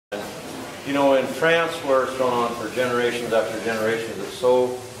You know, in France, where it's gone on for generations after generations, it's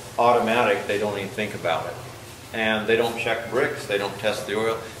so automatic they don't even think about it. And they don't check bricks, they don't test the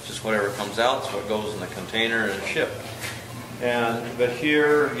oil, it's just whatever comes out, it's what goes in the container and shipped. But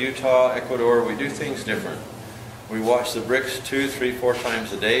here, Utah, Ecuador, we do things different. We watch the bricks 2, 3, 4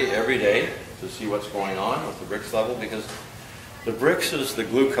 times a day, every day, to see what's going on with the bricks level, because the bricks is the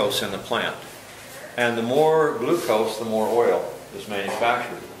glucose in the plant. And the more glucose, the more oil is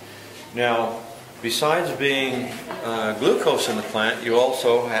manufactured. Now, besides being glucose in the plant, you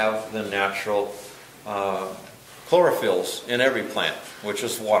also have the natural chlorophylls in every plant, which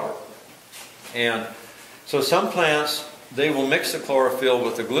is water. And so some plants, they will mix the chlorophyll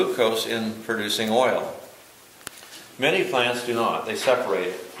with the glucose in producing oil. Many plants do not. They separate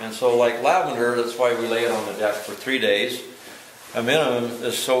it. And so like lavender, that's why we lay it on the deck for 3 days. A minimum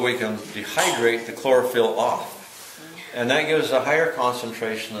is so we can dehydrate the chlorophyll off. And that gives a higher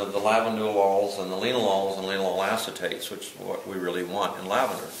concentration of the lavandinols and the linalols and linalool acetates, which is what we really want in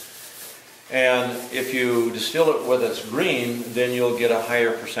lavender. And if you distill it with its green, then you'll get a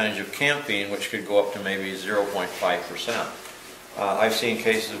higher percentage of campine, which could go up to maybe 0.5%. I've seen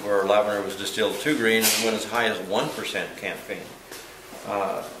cases where lavender was distilled too green and went as high as 1% campine.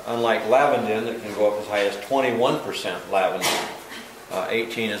 Unlike lavandin, that can go up as high as 21% lavandin.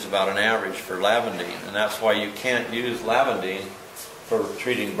 18 is about an average for lavandine, and that's why you can't use lavandine for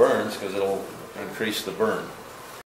treating burns, because it'll increase the burn.